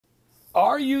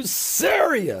Are you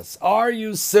serious? Are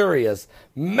you serious?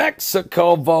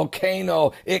 Mexico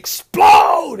volcano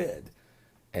exploded.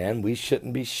 And we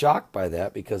shouldn't be shocked by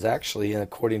that because actually,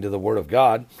 according to the Word of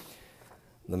God,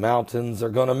 the mountains are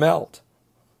going to melt.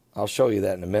 I'll show you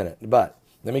that in a minute. But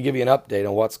let me give you an update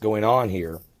on what's going on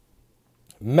here.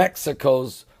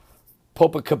 Mexico's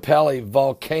Popocatepeti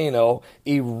volcano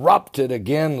erupted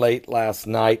again late last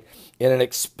night in an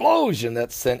explosion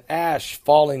that sent ash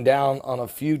falling down on a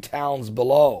few towns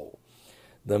below.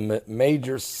 The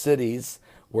major cities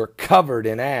were covered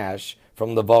in ash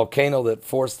from the volcano that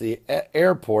forced the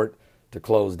airport to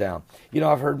close down. You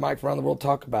know, I've heard Mike around the world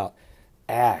talk about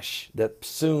ash, that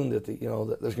soon that that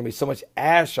there's going to be so much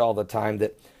ash all the time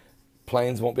that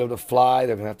planes won't be able to fly.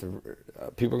 They're going to have to.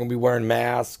 People are going to be wearing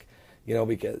masks,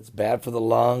 because it's bad for the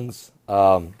lungs.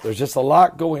 There's just a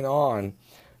lot going on.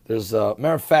 There's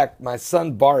matter of fact, my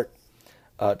son Bart,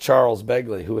 Charles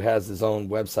Begley, who has his own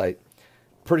website,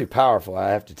 pretty powerful, I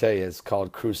have to tell you. It's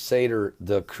called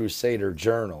the Crusader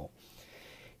Journal.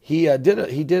 He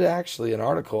did actually an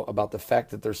article about the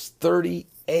fact that there's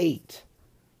 38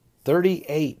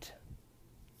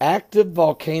 active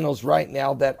volcanoes right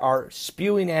now that are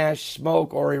spewing ash,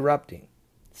 smoke, or erupting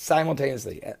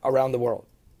simultaneously around the world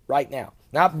right now.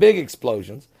 Not big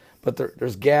explosions, but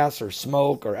there's gas or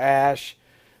smoke or ash,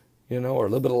 or a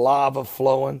little bit of lava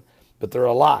flowing, but they're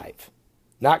alive.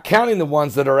 Not counting the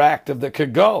ones that are active that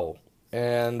could go.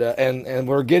 And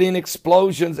we're getting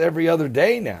explosions every other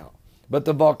day now. But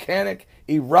the volcanic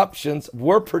eruptions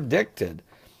were predicted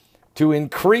to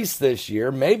increase this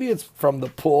year. Maybe it's from the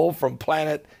pull from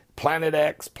Planet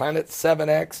X, Planet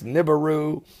 7X,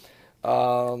 Nibiru.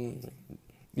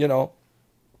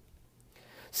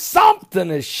 Something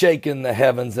is shaking the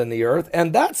heavens and the earth.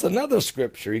 And that's another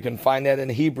scripture. You can find that in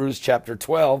Hebrews chapter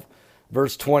 12,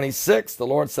 verse 26. The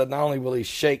Lord said not only will he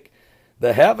shake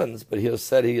the heavens, but he'll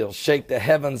shake the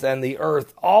heavens and the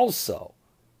earth also.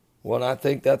 Well, I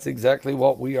think that's exactly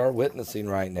what we are witnessing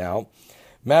right now.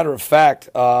 Matter of fact,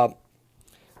 let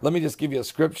me just give you a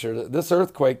scripture. This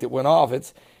earthquake that went off,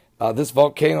 it's this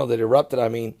volcano that erupted.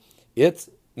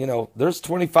 There's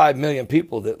 25 million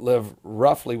people that live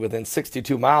roughly within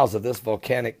 62 miles of this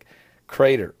volcanic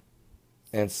crater.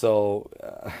 And so,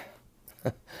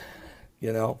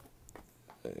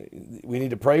 we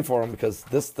need to pray for them because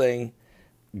this thing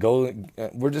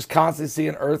we're just constantly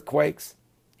seeing earthquakes.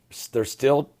 They're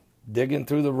still digging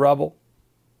through the rubble.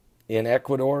 In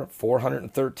Ecuador,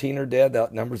 413 are dead.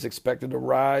 That number's expected to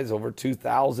rise. Over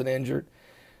 2,000 injured.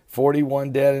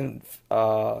 41 dead in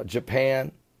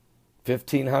Japan.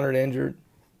 1,500 injured.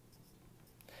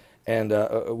 And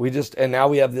now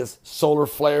we have this solar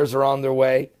flares are on their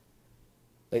way.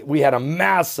 We had a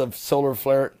massive solar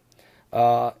flare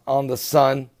on the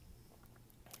sun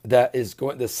that is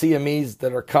going. The CMEs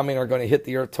that are coming are going to hit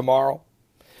the earth tomorrow.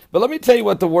 But let me tell you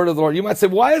what the word of the Lord. You might say,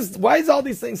 why is all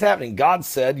these things happening? God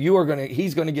said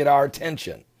He's going to get our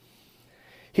attention.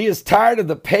 He is tired of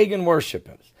the pagan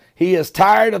worshipers. He is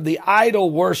tired of the idol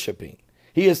worshiping.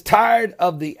 He is tired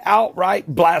of the outright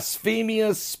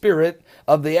blasphemous spirit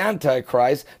of the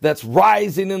Antichrist that's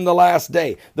rising in the last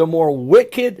day. The more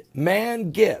wicked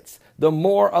man gets, the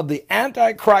more of the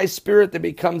Antichrist spirit that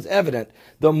becomes evident,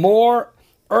 the more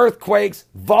earthquakes,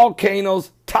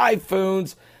 volcanoes,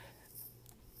 typhoons,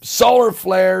 solar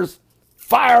flares,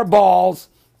 fireballs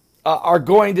are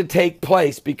going to take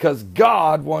place because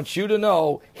God wants you to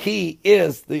know He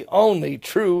is the only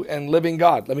true and living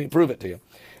God. Let me prove it to you.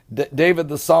 David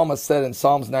the psalmist said in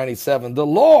Psalms 97, "The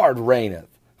Lord reigneth.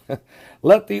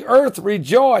 Let the earth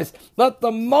rejoice. Let the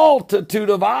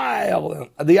multitude of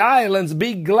the islands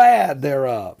be glad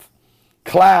thereof.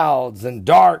 Clouds and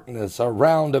darkness are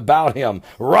round about him.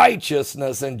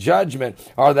 Righteousness and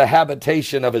judgment are the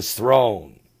habitation of his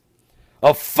throne.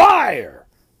 A fire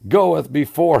goeth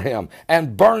before him,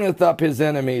 and burneth up his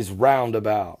enemies round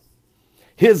about.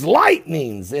 His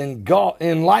lightnings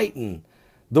enlighten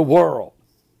the world.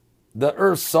 The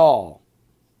earth saw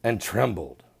and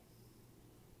trembled.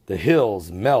 The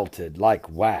hills melted like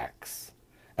wax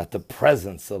at the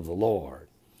presence of the Lord,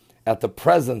 at the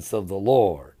presence of the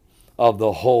Lord of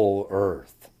the whole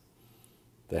earth.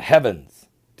 The heavens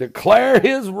declare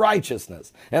his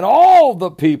righteousness, and all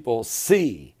the people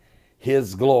see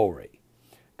his glory.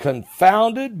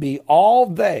 Confounded be all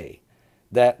they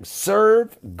that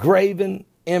serve graven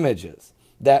images,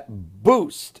 that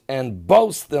boost and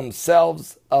boast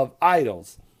themselves of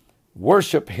idols.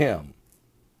 Worship him,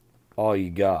 all ye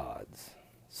gods."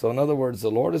 So in other words,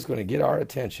 the Lord is going to get our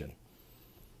attention.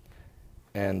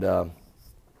 And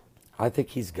I think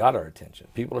he's got our attention.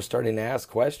 People are starting to ask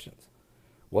questions.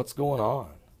 What's going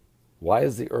on? Why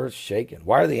is the earth shaken?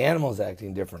 Why are the animals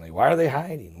acting differently? Why are they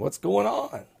hiding? What's going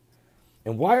on?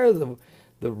 And why are the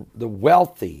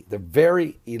wealthy, the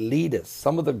very elitists,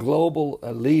 some of the global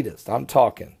elitists, I'm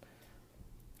talking,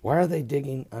 why are they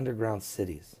digging underground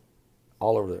cities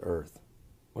all over the earth?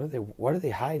 What are they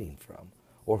hiding from?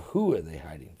 Or who are they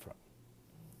hiding from?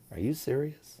 Are you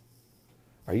serious?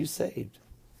 Are you saved?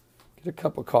 Get a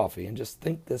cup of coffee and just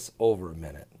think this over a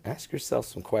minute. Ask yourself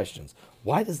some questions.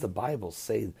 Why does the Bible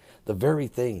say the very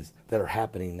things that are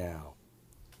happening now?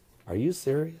 Are you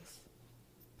serious?